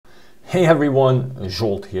Hey everyone,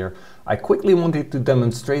 Jolt here. I quickly wanted to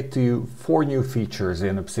demonstrate to you 4 new features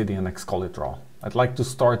in Obsidian Excalidraw. I'd like to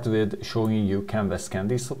start with showing you Canvas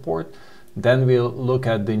Candy support. Then we'll look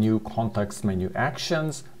at the new context menu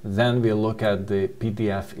actions. Then we'll look at the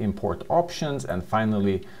PDF import options. And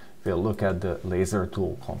finally, we'll look at the laser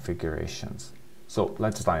tool configurations. So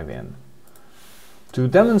let's dive in. To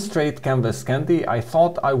demonstrate Canvas Candy, I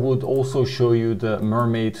thought I would also show you the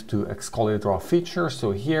Mermaid to Excalidraw feature.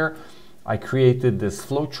 So here I created this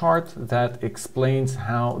flowchart that explains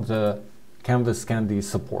how the Canvas Candy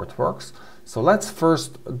support works. So let's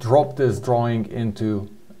first drop this drawing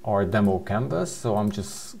into our demo canvas. So I'm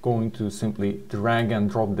just going to simply drag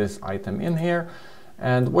and drop this item in here.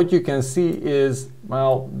 And what you can see is,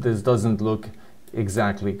 well, this doesn't look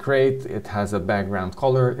exactly great. It has a background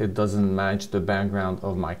color. It doesn't match the background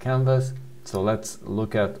of my canvas. So let's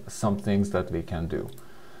look at some things that we can do.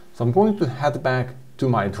 So I'm going to head back to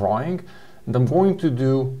my drawing and I'm going to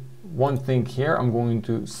do one thing here. I'm going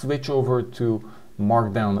to switch over to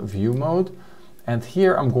Markdown view mode. And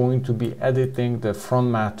here I'm going to be editing the front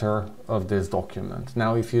matter of this document.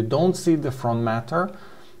 Now, if you don't see the front matter,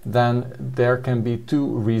 then there can be 2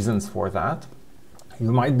 reasons for that.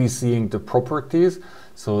 You might be seeing the properties.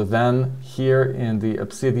 So then here in the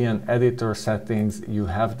Obsidian editor settings, you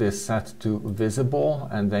have this set to visible,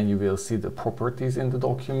 and then you will see the properties in the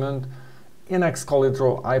document. In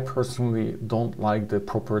Excalidraw, I personally don't like the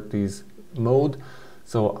properties mode.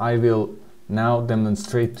 So I will now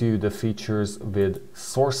demonstrate to you the features with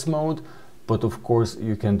source mode. But of course,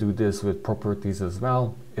 you can do this with properties as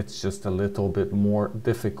well. It's just a little bit more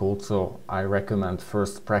difficult. So I recommend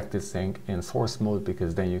first practicing in source mode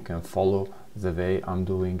because then you can follow the way I'm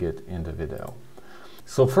doing it in the video.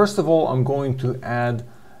 So first of all, I'm going to add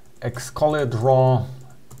Excalidraw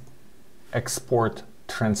export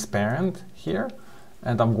transparent here.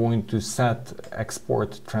 And I'm going to set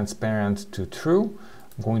export transparent to true.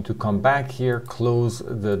 I'm going to come back here, close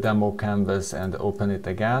the demo canvas and open it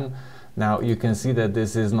again. Now you can see that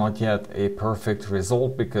this is not yet a perfect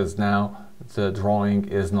result because now the drawing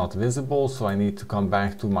is not visible. So I need to come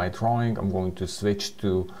back to my drawing. I'm going to switch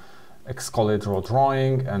to Excalidraw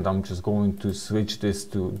drawing and I'm just going to switch this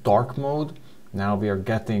to dark mode. Now we are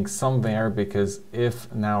getting somewhere because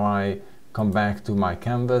if now I come back to my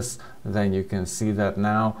canvas, then you can see that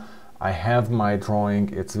now I have my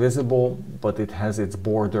drawing, it's visible, but it has its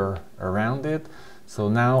border around it. So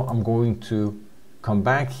now I'm going to come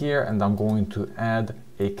back here and I'm going to add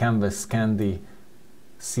a Canvas Candy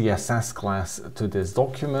CSS class to this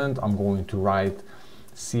document. I'm going to write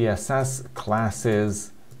CSS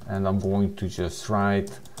classes and I'm going to just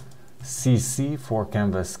write CC for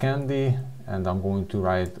Canvas Candy and I'm going to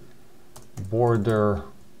write border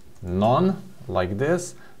none like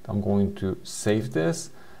this. I'm going to save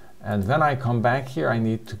this. And when I come back here, I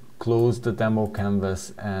need to close the demo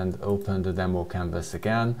canvas and open the demo canvas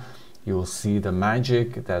again. You will see the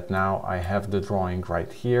magic that now I have the drawing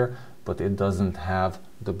right here, but it doesn't have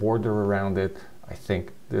the border around it. I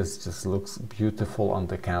think this just looks beautiful on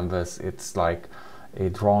the canvas. It's like a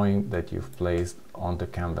drawing that you've placed on the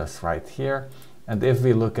canvas right here. And if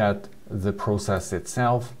we look at the process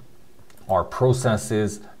itself, our process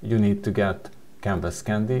is you need to get Canvas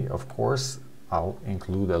Candy, of course. I'll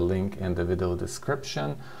include a link in the video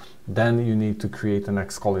description. Then you need to create an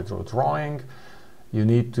Excalidraw drawing. You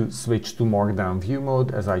need to switch to Markdown view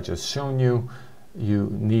mode, as I just shown you. You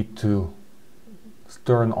need to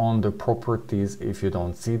turn on the properties if you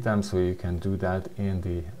don't see them, so you can do that in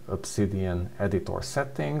the Obsidian editor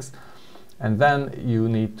settings. And then you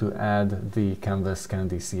need to add the Canvas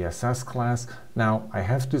Candy CSS class. Now, I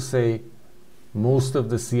have to say, most of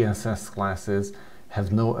the CSS classes have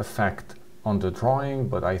no effect on the drawing,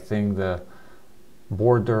 but I think the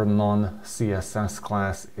border none CSS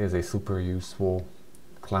class is a super useful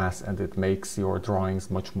class and it makes your drawings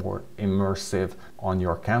much more immersive on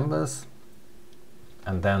your canvas.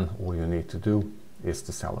 And then all you need to do is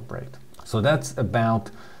to celebrate. So that's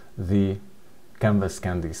about the Canvas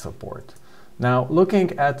Candy support. Now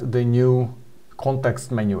looking at the new context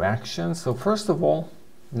menu actions. So first of all,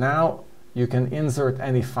 now you can insert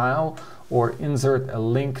any file or insert a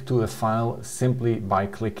link to a file simply by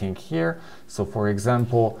clicking here. So for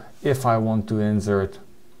example, if I want to insert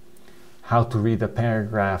how to read a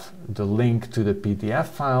paragraph, the link to the PDF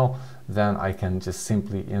file, then I can just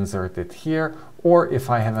simply insert it here. Or if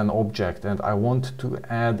I have an object and I want to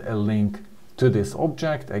add a link to this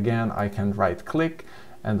object, again, I can right click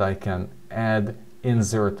and I can add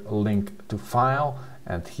insert link to file.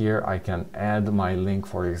 And here I can add my link,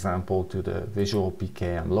 for example, to the Visual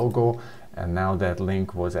PKM logo. and now that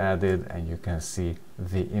link was added and you can see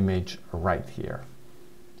the image right here.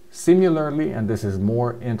 Similarly, and this is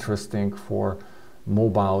more interesting for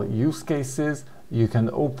mobile use cases, you can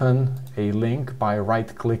open a link by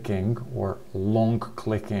right-clicking or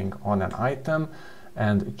long-clicking on an item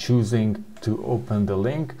and choosing to open the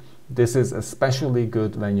link. This is especially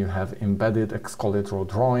good when you have embedded Excalidraw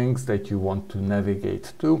drawings that you want to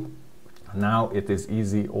navigate to. Now it is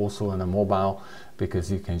easy also on a mobile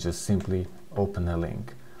because you can just simply open a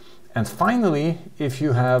link. And finally, if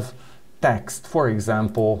you have text, for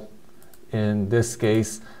example, in this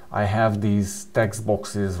case, I have these text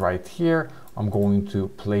boxes right here. I'm going to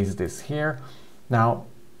place this here. Now,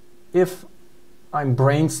 if I'm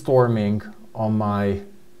brainstorming on my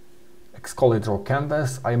Excalidraw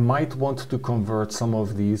canvas, I might want to convert some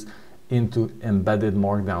of these into embedded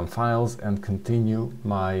markdown files and continue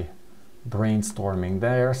my brainstorming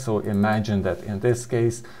there. So imagine that in this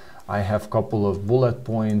case, I have a couple of bullet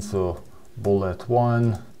points, so bullet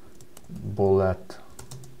 1, bullet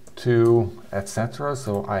 2, etc.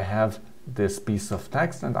 So I have this piece of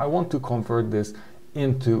text and I want to convert this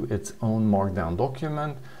into its own markdown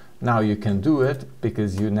document. Now you can do it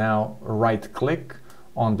because you now right-click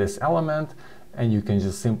on this element and you can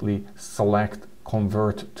just simply select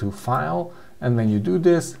convert to file. And when you do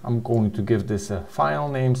this, I'm going to give this a file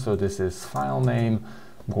name. So this is file name.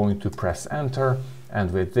 I'm going to press enter.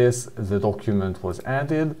 And with this, the document was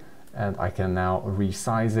added and I can now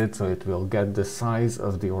resize it so it will get the size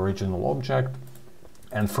of the original object.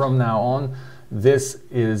 And from now on, this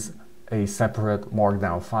is a separate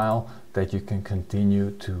markdown file that you can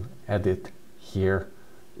continue to edit here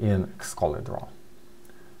in Excalidraw.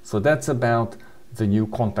 So that's about the new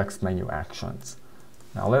context menu actions.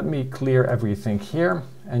 Now let me clear everything here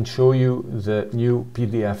and show you the new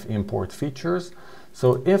PDF import features.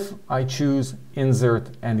 So if I choose insert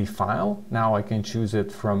any file, now I can choose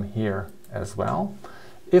it from here as well.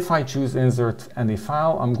 If I choose insert any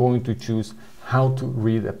file, I'm going to choose how to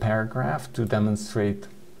read a paragraph to demonstrate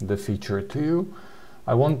the feature to you.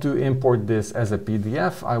 I want to import this as a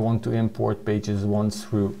PDF. I want to import pages 1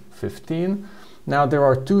 through 15. Now there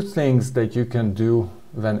are two things that you can do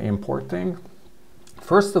when importing.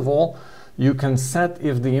 First of all, you can set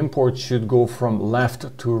if the import should go from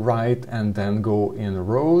left to right and then go in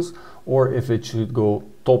rows, or if it should go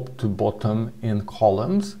top to bottom in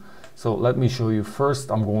columns. So let me show you. First,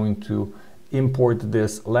 I'm going to import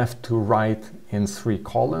this left to right in 3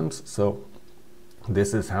 columns. So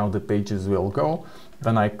this is how the pages will go.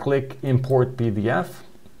 When I click import PDF,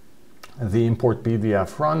 the import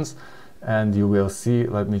PDF runs and you will see,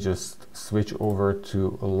 let me just switch over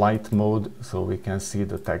to light mode so we can see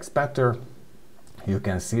the text better. You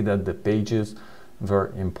can see that the pages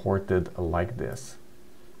were imported like this.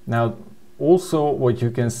 Now also what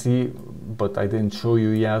you can see, but I didn't show you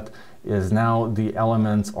yet, is now the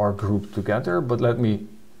elements are grouped together, but let me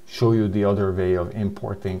show you the other way of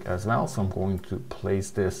importing as well. So I'm going to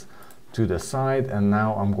place this to the side and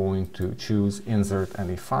now I'm going to choose insert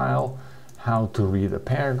any file, how to read a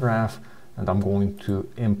paragraph, and I'm going to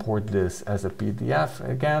import this as a PDF.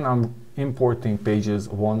 Again, I'm importing pages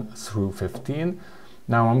 1 through 15.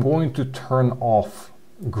 Now I'm going to turn off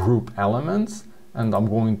group elements and I'm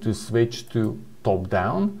going to switch to top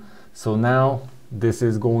down. So now this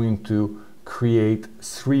is going to create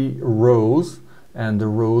 3 rows and the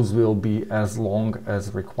rows will be as long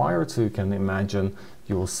as required. So you can imagine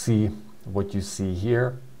you'll see what you see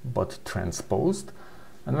here, but transposed.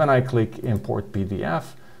 And when I click import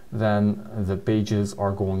PDF, then the pages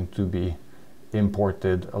are going to be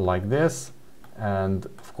imported like this. And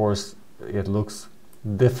of course, it looks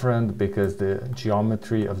different because the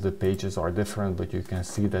geometry of the pages are different, but you can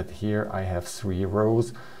see that here I have 3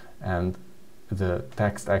 rows and the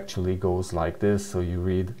text actually goes like this. So you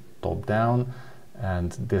read top down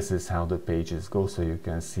and this is how the pages go. So you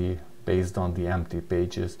can see based on the empty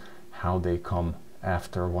pages how they come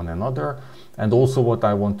after one another. And also what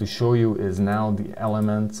I want to show you is now the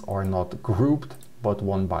elements are not grouped but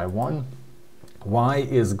one by one. Why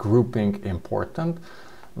is grouping important?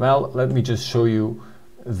 Well, let me just show you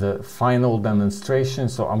the final demonstration.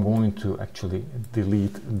 So I'm going to actually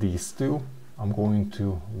delete these 2. I'm going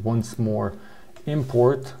to once more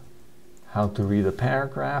import how to read a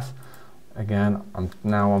paragraph. Again,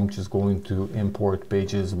 I'm just going to import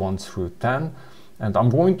pages 1 through 10 and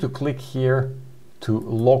I'm going to click here to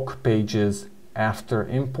lock pages after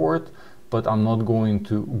import, but I'm not going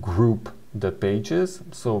to group the pages.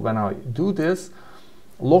 So when I do this,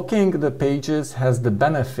 locking the pages has the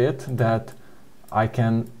benefit that I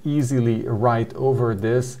can easily write over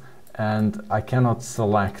this and I cannot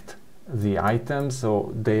select the items,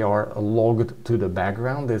 so they are logged to the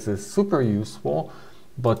background. This is super useful,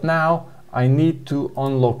 but now I need to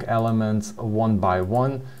unlock elements one by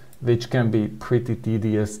one, which can be pretty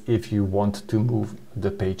tedious if you want to move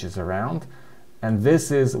the pages around. And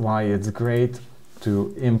this is why it's great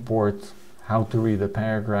to import how to read a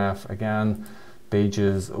paragraph, again,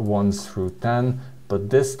 pages 1 through 10, but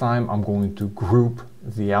this time I'm going to group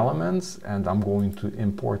the elements and I'm going to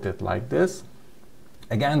import it like this.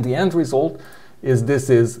 Again, the end result is this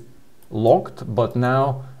is locked, but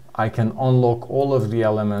now I can unlock all of the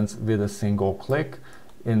elements with a single click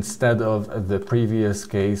instead of the previous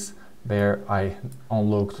case where I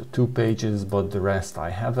unlocked 2 pages but the rest I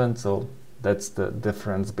haven't. So that's the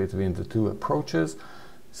difference between the 2 approaches.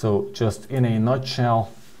 So just in a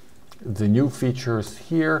nutshell, the new features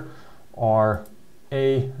here are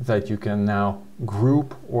that you can now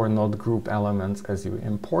group or not group elements as you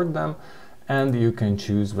import them, and you can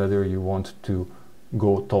choose whether you want to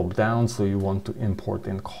go top down, so you want to import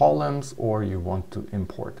in columns or you want to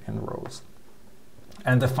import in rows.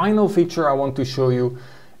 And the final feature I want to show you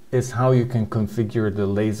is how you can configure the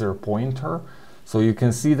laser pointer. So you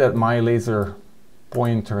can see that my laser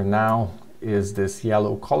pointer now is this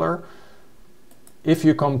yellow color. If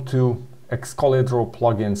you come to Excalidraw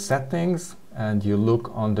plugin settings and you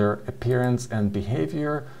look under appearance and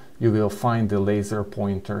behavior, you will find the laser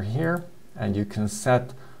pointer here, and you can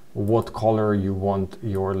set what color you want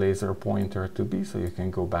your laser pointer to be. So you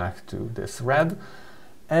can go back to this red,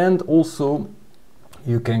 and also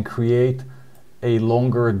you can create a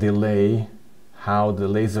longer delay how the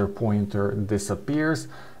laser pointer disappears,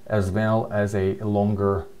 as well as a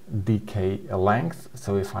longer decay length.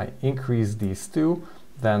 So if I increase these two,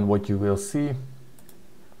 then what you will see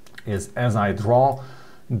is as I draw,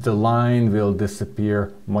 the line will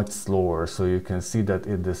disappear much slower. So you can see that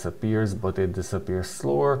it disappears, but it disappears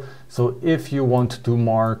slower. So if you want to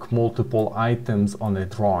mark multiple items on a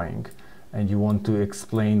drawing and you want to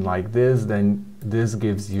explain like this, then this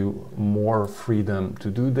gives you more freedom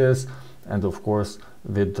to do this. And of course,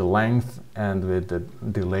 with the length and with the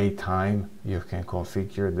delay time, you can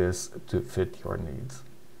configure this to fit your needs.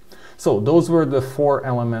 So those were the 4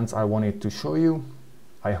 elements I wanted to show you.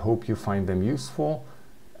 I hope you find them useful,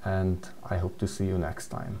 and I hope to see you next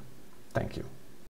time. Thank you.